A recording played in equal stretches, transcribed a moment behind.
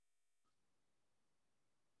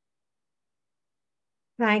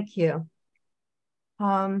Thank you.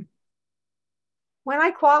 Um, when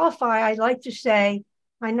I qualify, I'd like to say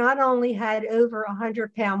I not only had over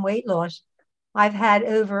 100-pound weight loss, I've had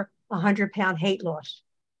over 100-pound hate loss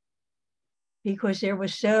because there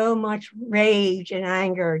was so much rage and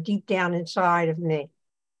anger deep down inside of me.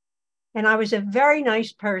 And I was a very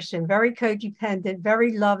nice person, very codependent,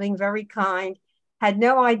 very loving, very kind, had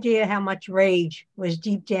no idea how much rage was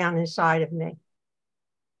deep down inside of me.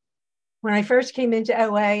 When I first came into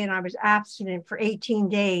OA and I was abstinent for 18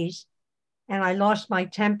 days and I lost my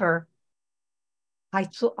temper, I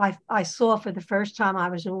saw for the first time I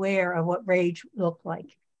was aware of what rage looked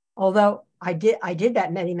like. Although I did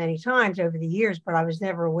that many, many times over the years, but I was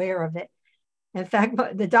never aware of it. In fact,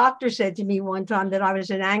 the doctor said to me one time that I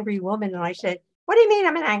was an angry woman. And I said, "What do you mean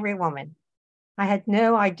I'm an angry woman?" I had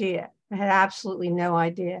no idea. I had absolutely no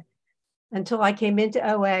idea until I came into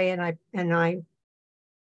OA and I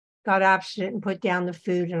got abstinent and put down the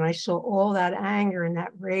food. And I saw all that anger and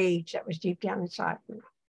that rage that was deep down inside me.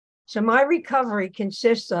 So my recovery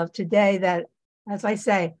consists of today that, as I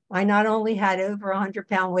say, I not only had over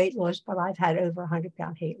 100-pound weight loss, but I've had over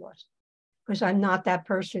 100-pound hate loss because I'm not that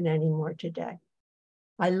person anymore today.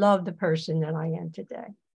 I love the person that I am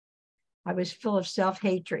today. I was full of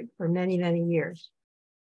self-hatred for many, many years.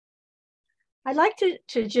 I'd like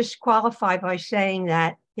to just qualify by saying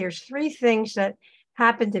that there's three things that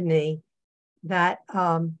happened to me that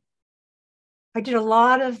I did a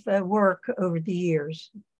lot of work over the years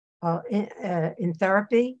in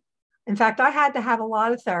therapy. In fact, I had to have a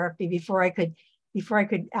lot of therapy before I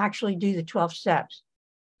could actually do the 12 steps,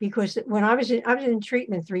 because when I was in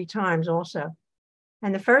treatment 3 times also.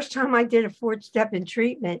 And the first time I did a 4th step in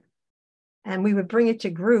treatment, and we would bring it to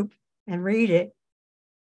group and read it,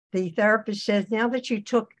 the therapist says, "Now that you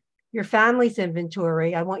took your family's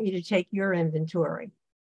inventory, I want you to take your inventory."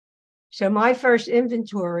 So my first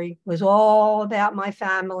inventory was all about my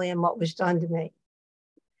family and what was done to me.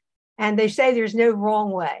 And they say there's no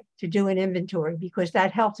wrong way to do an inventory because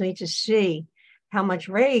that helped me to see how much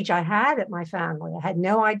rage I had at my family. I had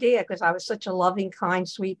no idea because I was such a loving, kind,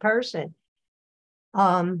 sweet person.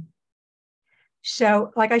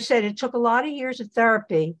 So like I said, it took a lot of years of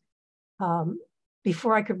therapy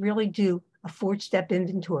before I could really do a 4th step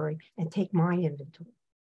inventory and take my inventory.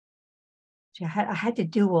 So I had to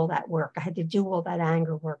do all that work. I had to do all that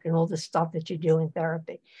anger work and all the stuff that you do in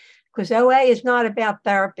therapy, because OA is not about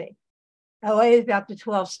therapy. OA is about the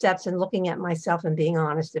 12 steps and looking at myself and being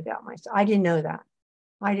honest about myself. I didn't know that.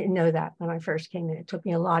 I didn't know that when I first came in. It took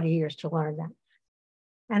me a lot of years to learn that.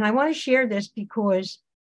 And I want to share this because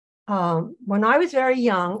when I was very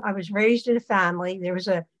young, I was raised in a family. There was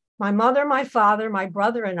my mother, my father, my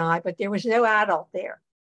brother, and I, but there was no adult there.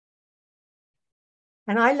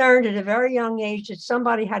 And I learned at a very young age that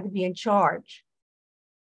somebody had to be in charge,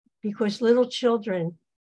 because little children,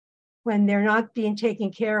 when they're not being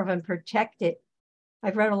taken care of and protected,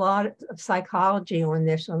 I've read a lot of psychology on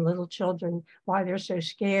this, on little children, why they're so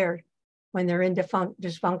scared when they're in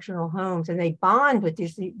dysfunctional homes, and they bond with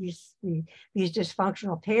these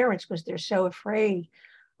dysfunctional parents because they're so afraid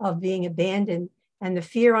of being abandoned, and the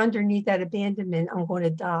fear underneath that abandonment, I'm going to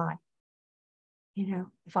die. You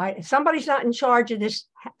know, if somebody's not in charge of this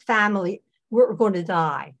family, we're going to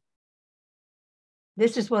die.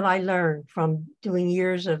 This is what I learned from doing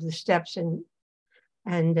years of the steps and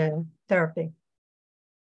therapy.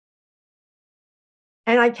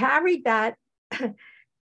 And I carried that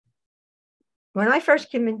when I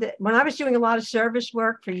first came into, when I was doing a lot of service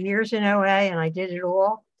work for years in OA, and I did it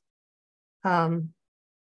all,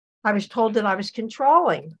 I was told that I was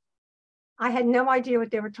controlling. I had no idea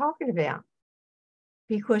what they were talking about,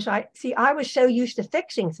 because I was so used to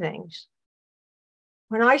fixing things.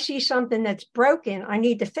 When I see something that's broken, I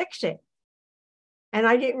need to fix it. And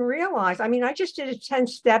I didn't realize, I mean, I just did a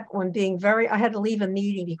 10-step on being I had to leave a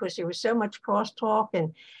meeting because there was so much crosstalk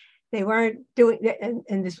and they weren't doing it.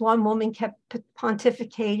 And this one woman kept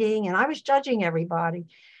pontificating and I was judging everybody.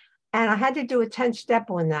 And I had to do a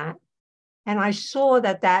 10-step on that. And I saw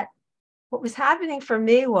that what was happening for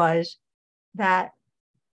me was that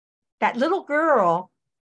little girl,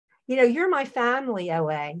 you know, you're my family,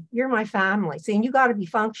 OA, you're my family. See, and you got to be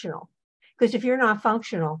functional, because if you're not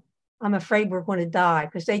functional, I'm afraid we're going to die,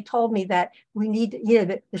 because they told me that we need, you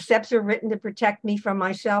know, the steps are written to protect me from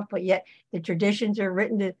myself, but yet the traditions are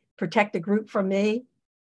written to protect the group from me.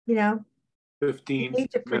 You know, 15 you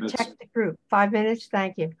need to minutes. protect the group. 5 minutes.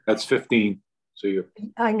 Thank you. That's 15. So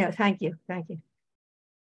I know. Thank you. Thank you.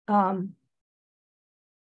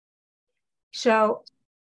 So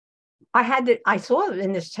I saw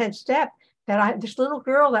in this 10th step that this little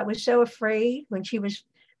girl that was so afraid when she was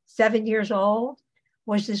 7 years old,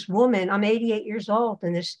 was this woman. I'm 88 years old,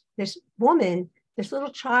 and this woman, this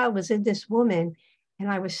little child was in this woman, and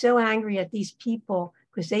I was so angry at these people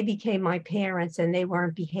because they became my parents and they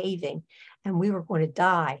weren't behaving, and we were going to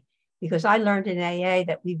die. Because I learned in AA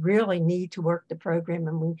that we really need to work the program,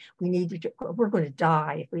 and we need to, we're going to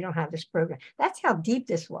die if we don't have this program. That's how deep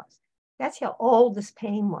this was. That's how old this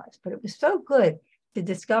pain was. But it was so good to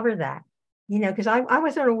discover that, because I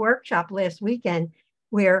was on a workshop last weekend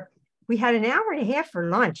where we had an hour and a half for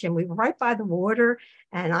lunch, and we were right by the water.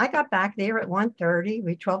 And I got back there at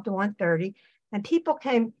 1:30, 12 to 1:30, and people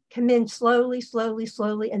come in slowly, slowly,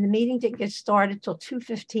 slowly. And the meeting didn't get started till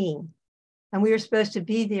 2:15. And we were supposed to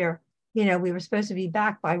be there. We were supposed to be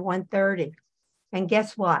back by 1:30. And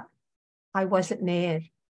guess what? I wasn't mad.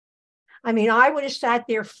 I mean, I would have sat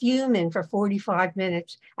there fuming for 45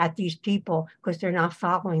 minutes at these people because they're not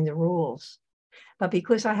following the rules. But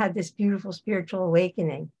because I had this beautiful spiritual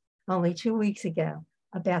awakening only 2 weeks ago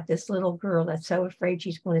about this little girl that's so afraid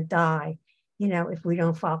she's going to die, if we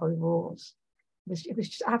don't follow the rules. It was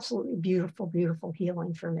just absolutely beautiful, beautiful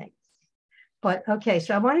healing for me. But okay,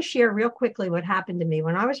 so I want to share real quickly what happened to me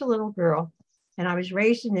when I was a little girl, and I was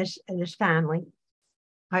raised in this family.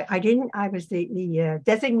 I was the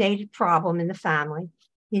designated problem in the family.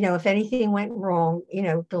 If anything went wrong,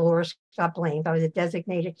 Dolores got blamed. I was a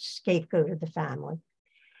designated scapegoat of the family.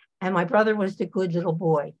 And my brother was the good little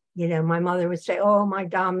boy. My mother would say, "Oh, my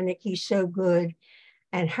Dominic, he's so good,"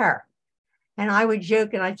 and her. And I would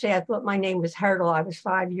joke and I'd say, I thought my name was Hurdle. I was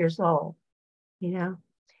 5 years old,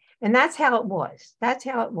 And that's how it was. That's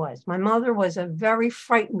how it was. My mother was a very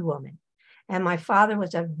frightened woman, and my father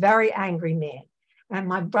was a very angry man. And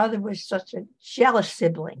my brother was such a jealous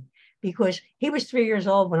sibling because he was 3 years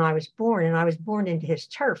old when I was born, and I was born into his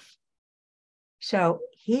turf. So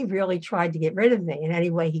he really tried to get rid of me in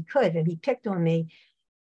any way he could. And he picked on me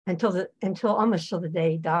until almost till the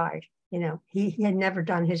day he died. He had never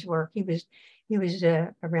done his work. He was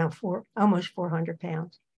around almost 400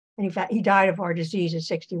 pounds. And in fact, he died of our disease at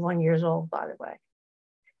 61 years old, by the way.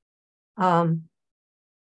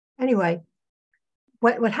 Anyway,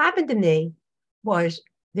 what happened to me was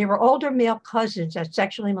there were older male cousins that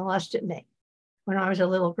sexually molested me when I was a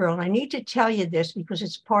little girl. And I need to tell you this because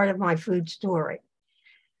it's part of my food story.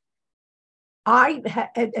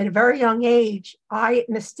 At a very young age, I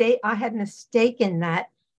had mistaken that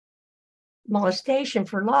molestation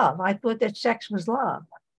for love. I thought that sex was love.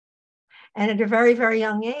 And at a very, very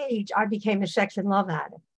young age, I became a sex and love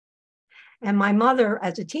addict. And my mother,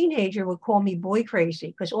 as a teenager, would call me boy crazy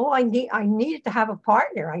because I needed to have a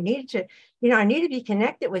partner. I needed to be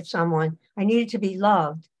connected with someone. I needed to be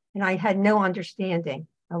loved. And I had no understanding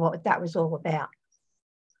of what that was all about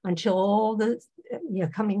until all the,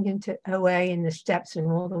 coming into OA and the steps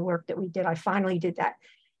and all the work that we did. I finally did that,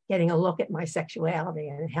 getting a look at my sexuality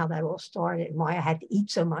and how that all started and why I had to eat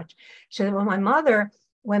so much. So that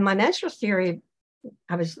when my menstrual period,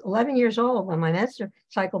 I was 11 years old when my menstrual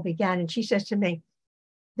cycle began, and she says to me,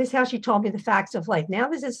 this is how she told me the facts of life. Now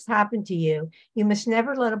this has happened to you, you must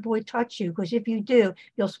never let a boy touch you, because if you do,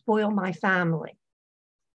 you'll spoil my family.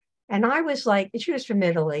 And I was like, she was from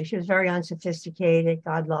Italy. She was very unsophisticated,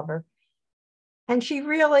 God love her. And she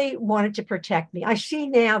really wanted to protect me. I see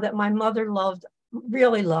now that my mother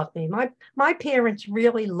really loved me. My parents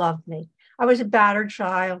really loved me. I was a battered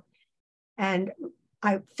child, and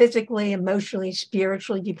I physically, emotionally,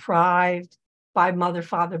 spiritually deprived by mother,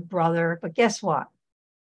 father, brother. But guess what?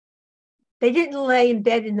 They didn't lay in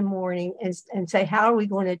bed in the morning and say, how are we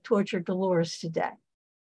going to torture Dolores today?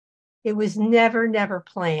 It was never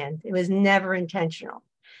planned. It was never intentional.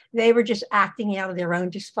 They were just acting out of their own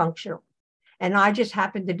dysfunctional. And I just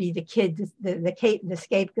happened to be the kid, the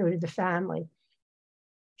scapegoat of the family.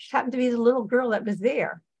 Just happened to be the little girl that was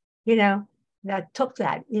there, that took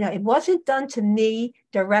that. It wasn't done to me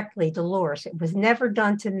directly, Dolores. It was never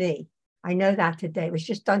done to me. I know that today. It was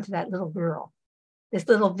just done to that little girl, this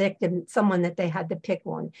little victim, someone that they had to pick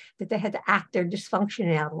on, that they had to act their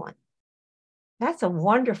dysfunction out on. That's a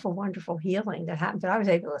wonderful, wonderful healing that happened. That I was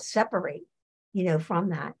able to separate, from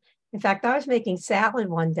that. In fact, I was making salad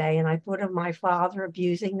one day and I thought of my father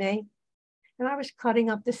abusing me. And I was cutting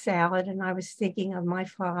up the salad and I was thinking of my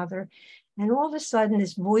father. And all of a sudden,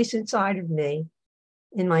 this voice inside of me,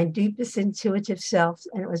 in my deepest intuitive self,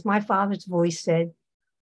 and it was my father's voice, said,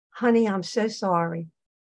 honey, I'm so sorry.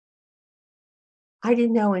 I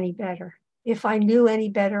didn't know any better. If I knew any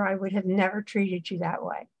better, I would have never treated you that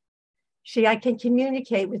way. See, I can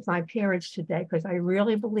communicate with my parents today because I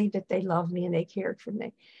really believe that they loved me and they cared for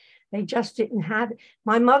me. They just didn't have it.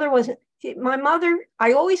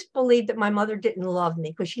 I always believed that my mother didn't love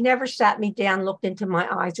me because she never sat me down, looked into my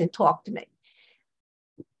eyes and talked to me.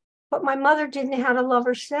 But my mother didn't know how to love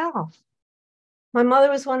herself. My mother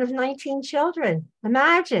was one of 19 children.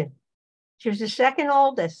 Imagine. She was the second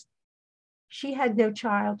oldest. She had no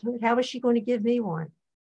childhood. How was she going to give me one?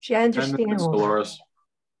 She understands all Dolores.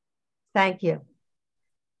 Thank you.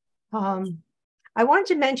 I wanted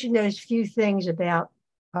to mention those few things about,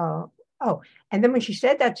 and then when she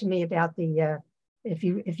said that to me about the, if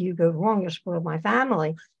you go wrong, you'll spoil my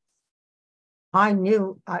family. I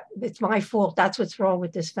knew it's my fault. That's what's wrong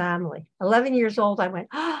with this family. 11 years old, I went,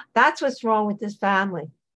 that's what's wrong with this family,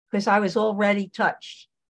 because I was already touched.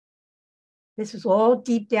 This was all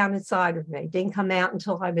deep down inside of me. It didn't come out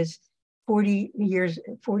until I was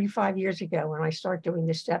 45 years ago when I started doing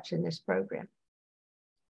the steps in this program.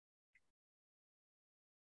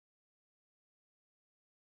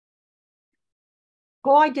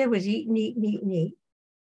 All I did was eat and eat and eat and eat.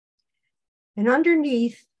 And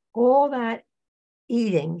underneath all that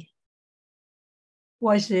eating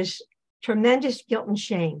was this tremendous guilt and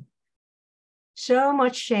shame. So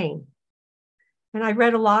much shame. And I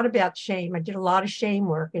read a lot about shame. I did a lot of shame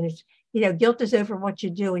work. And it's, guilt is over what you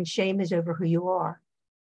do and shame is over who you are.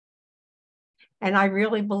 And I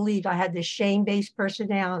really believed I had this shame-based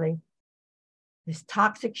personality, this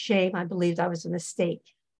toxic shame. I believed I was a mistake.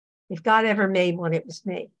 If God ever made one, it was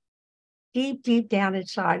me. Deep, deep down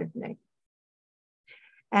inside of me.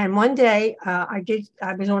 And one day I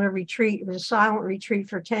was on a retreat. It was a silent retreat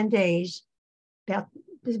for 10 days. It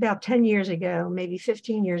was about 10 years ago, maybe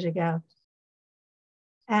 15 years ago.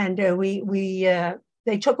 And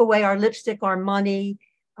they took away our lipstick, our money,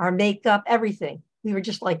 our makeup, everything. We were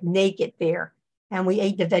just like naked there. And we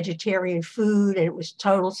ate the vegetarian food and it was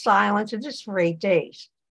total silence, and just for 8 days.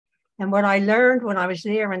 And what I learned when I was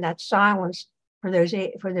there in that silence for those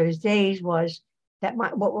days was that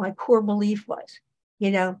what my core belief was.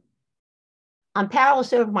 I'm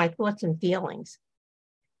powerless over my thoughts and feelings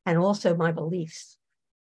and also my beliefs.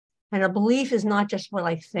 And a belief is not just what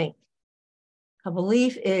I think. A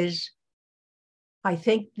belief is, I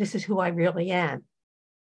think this is who I really am.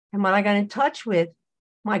 And when I got in touch with,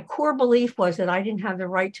 my core belief was that I didn't have the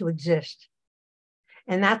right to exist.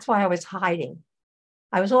 And that's why I was hiding.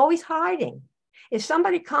 I was always hiding. If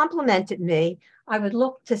somebody complimented me, I would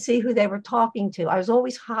look to see who they were talking to. I was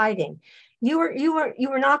always hiding. You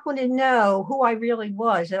were not going to know who I really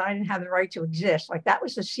was, that I didn't have the right to exist. Like that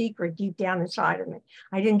was the secret deep down inside of me.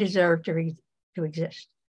 I didn't deserve to exist.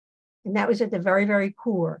 And that was at the very, very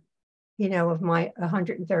core, of my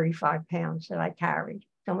 135 pounds that I carried.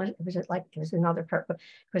 It was another person,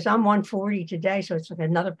 because I'm 140 today. So it's like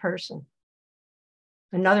another person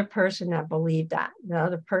that believed that,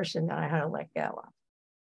 another person that I had to let go of.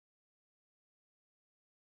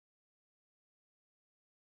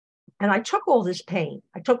 And I took all this pain.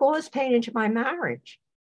 Into my marriage.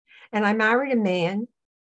 And I married a man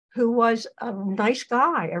who was a nice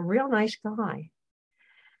guy, a real nice guy.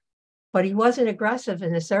 But he wasn't aggressive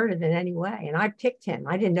and assertive in any way. And I picked him.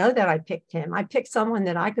 I didn't know that I picked him. I picked someone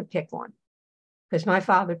that I could pick on because my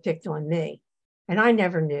father picked on me. And I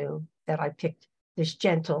never knew that I picked this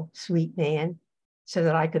gentle, sweet man so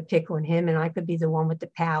that I could pick on him and I could be the one with the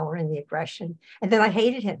power and the aggression. And then I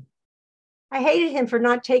hated him. I hated him for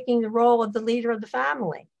not taking the role of the leader of the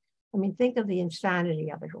family. I mean, think of the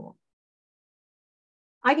insanity of it all.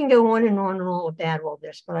 I can go on and on and all about all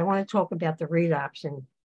this, but I want to talk about the relapse. And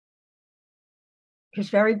just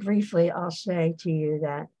very briefly, I'll say to you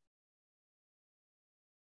that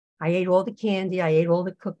I ate all the candy. I ate all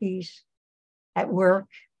the cookies at work,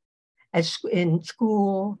 in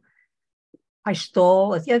school. I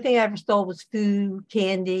stole. The other thing I ever stole was food,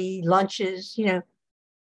 candy, lunches,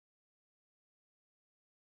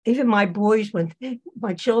 Even my boys,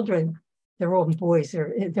 my children, they're all boys,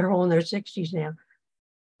 they're all in their 60s now.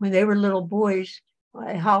 When they were little boys,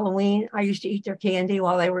 at Halloween, I used to eat their candy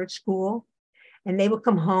while they were at school. And they would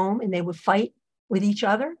come home and they would fight with each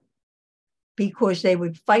other because they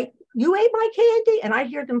would fight. You ate my candy? And I'd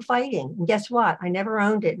hear them fighting. And guess what? I never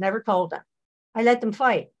owned it, never told them. I let them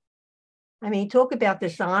fight. I mean, talk about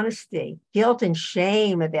dishonesty, guilt and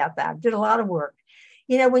shame about that. I did a lot of work.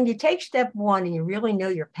 When you take step one and you really know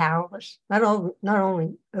you're powerless, not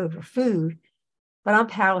only over food, but I'm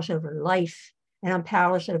powerless over life, and I'm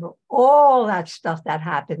powerless over all that stuff that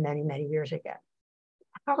happened many, many years ago.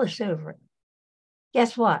 Powerless over it.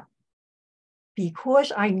 Guess what?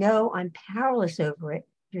 Because I know I'm powerless over it,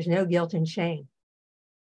 there's no guilt and shame.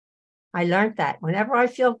 I learned that. Whenever I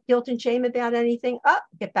feel guilt and shame about anything,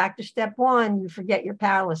 get back to step one. You forget you're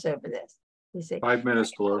powerless over this. You see. 5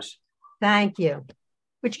 minutes, Dolores. Thank you.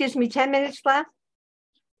 Which gives me 10 minutes left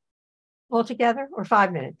altogether, or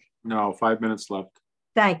 5 minutes? No, 5 minutes left.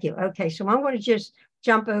 Thank you. Okay, so I'm going to just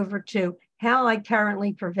jump over to how I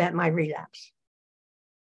currently prevent my relapse.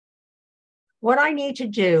 What I need to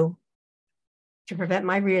do to prevent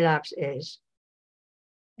my relapse is,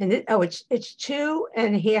 it's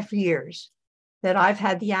 2.5 years that I've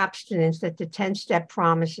had the abstinence that the 10-step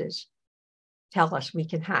promises tell us we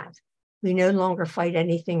can have. We no longer fight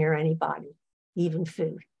anything or anybody, even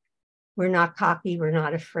food. We're not cocky, we're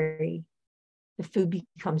not afraid. The food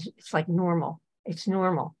becomes, it's like normal. It's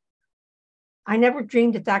normal. I never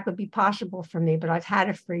dreamed that that could be possible for me, but I've had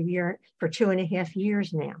it for 2.5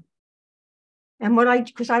 years now. And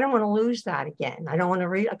because I don't want to lose that again. I don't want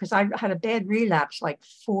to because I had a bad relapse like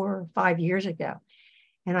 4 or 5 years ago.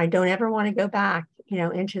 And I don't ever want to go back,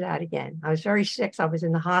 into that again. I was very sick. I was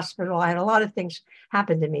in the hospital. I had a lot of things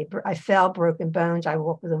happen to me. I fell, broken bones. I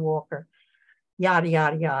walk with a walker, yada,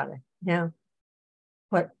 yada, yada,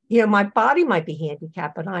 But, my body might be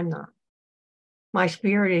handicapped, but I'm not. My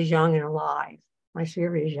spirit is young and alive. My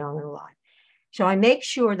spirit is young and alive. So I make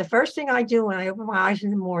sure the first thing I do when I open my eyes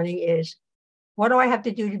in the morning is, what do I have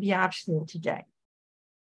to do to be abstinent today?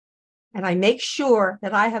 And I make sure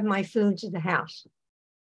that I have my foods in the house.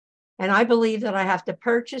 And I believe that I have to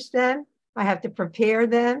purchase them. I have to prepare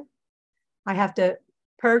them. I have to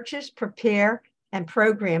purchase, prepare, and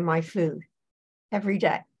program my food every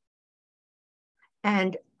day.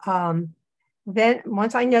 And then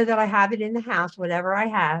once I know that I have it in the house, whatever I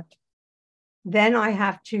have, then I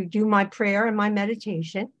have to do my prayer and my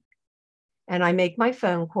meditation. And I make my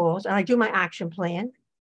phone calls and I do my action plan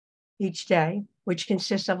each day, which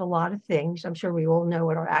consists of a lot of things. I'm sure we all know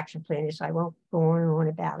what our action plan is. So I won't go on and on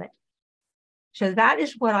about it. So that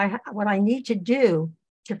is what I need to do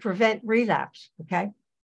to prevent relapse. Okay.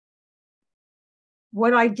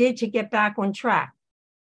 What I did to get back on track.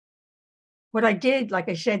 What I did, like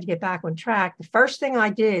I said, to get back on track, the first thing I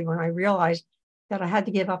did when I realized that I had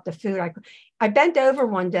to give up the food, I bent over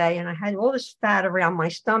one day and I had all this fat around my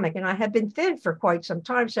stomach, and I had been thin for quite some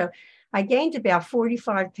time. So I gained about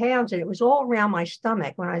 45 pounds, and it was all around my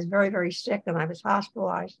stomach when I was very, very sick and I was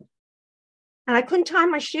hospitalized. And I couldn't tie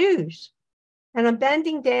my shoes. And I'm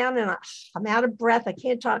bending down and I'm out of breath. I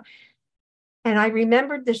can't talk. And I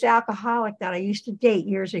remembered this alcoholic that I used to date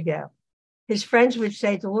years ago. His friends would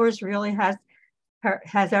say, Dolores really has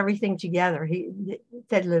everything together. He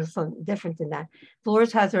said a little something different than that.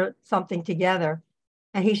 Dolores has something together.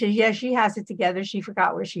 And he says, yeah, she has it together. She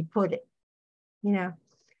forgot where she put it,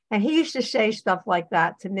 And he used to say stuff like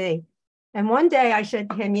that to me. And one day I said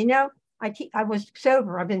to him, I was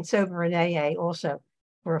sober. I've been sober in AA also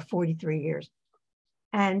for 43 years.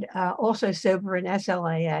 And also sober in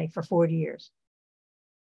SLAA for 40 years.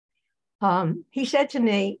 He said to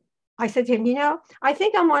me, I said to him, I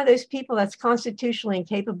think I'm one of those people that's constitutionally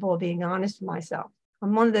incapable of being honest with myself.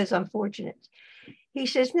 I'm one of those unfortunates. He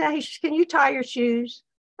says, no, can you tie your shoes?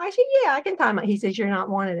 I said, yeah, I can tie my. He says, you're not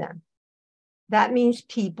one of them. That means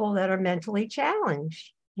people that are mentally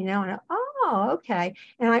challenged, and okay.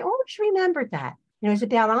 And I always remembered that. It was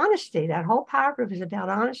about honesty. That whole paragraph is about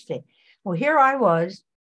honesty. Well, here I was,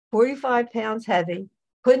 45 pounds heavy,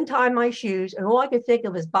 couldn't tie my shoes. And all I could think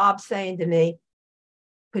of was Bob saying to me,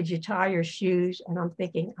 could you tie your shoes? And I'm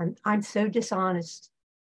thinking, I'm so dishonest.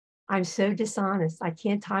 I'm so dishonest. I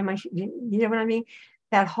can't tie my shoes. You know what I mean?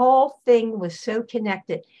 That whole thing was so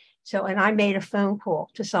connected. So, and I made a phone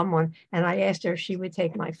call to someone and I asked her if she would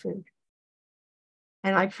take my food.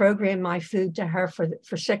 And I programmed my food to her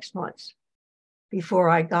for 6 months before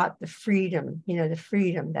I got the freedom, the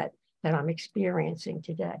freedom that I'm experiencing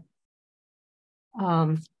today.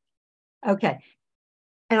 Okay.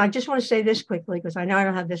 And I just want to say this quickly because I know I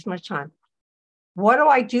don't have this much time. What do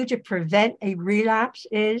I do to prevent a relapse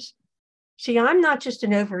is, see, I'm not just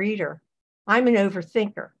an overeater. I'm an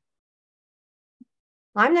overthinker.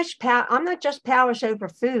 I'm not just powerless over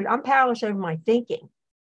food. I'm powerless over my thinking.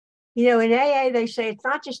 In AA, they say it's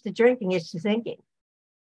not just the drinking, it's the thinking.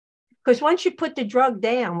 Because once you put the drug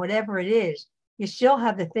down, whatever it is, you still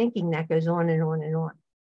have the thinking that goes on and on and on.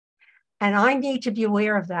 And I need to be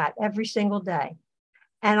aware of that every single day.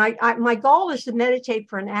 And my goal is to meditate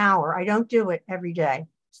for an hour. I don't do it every day.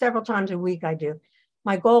 Several times a week I do.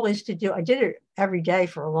 My goal is I did it every day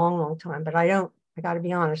for a long, long time, but I got to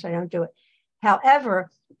be honest, I don't do it.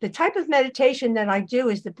 However, the type of meditation that I do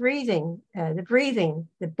is the breathing,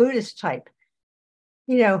 the Buddhist type.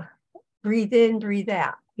 Breathe in, breathe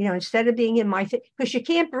out. Instead of being in my because you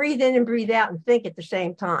can't breathe in and breathe out and think at the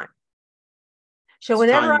same time. So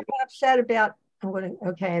whenever I get upset about,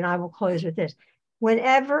 and I will close with this.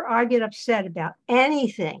 Whenever I get upset about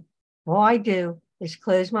anything, all I do is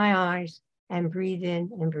close my eyes and breathe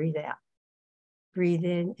in and breathe out. Breathe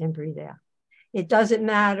in and breathe out. It doesn't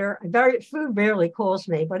matter. Food rarely calls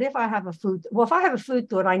me, but if I have a food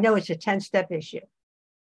thought, I know it's a 10-step issue.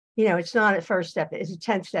 You know, it's not a first step, it's a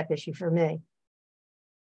 10-step issue for me.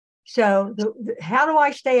 So how do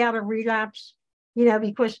I stay out of relapse? You know,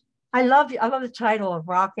 because I love the title of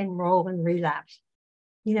Rock and Roll and Relapse.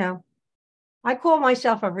 You know, I call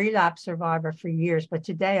myself a relapse survivor for years, but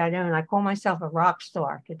today I don't. I call myself a rock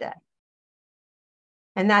star today.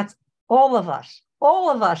 And that's all of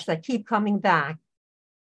us that keep coming back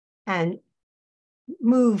and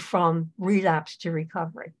move from relapse to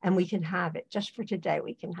recovery. And we can have it. Just for today,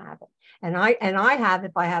 we can have it. And I have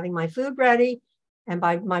it by having my food ready and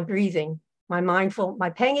by my breathing,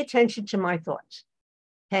 by paying attention to my thoughts.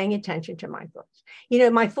 Paying attention to my thoughts. You know,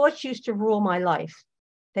 my thoughts used to rule my life.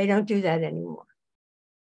 They don't do that anymore.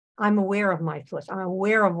 I'm aware of my thoughts. I'm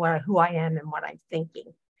aware of who I am and what I'm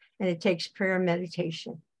thinking. And it takes prayer and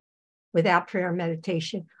meditation. Without prayer and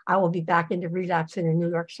meditation, I will be back into relapse in a New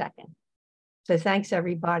York second. So thanks,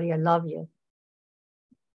 everybody. I love you.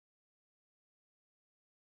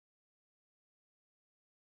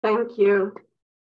 Thank you.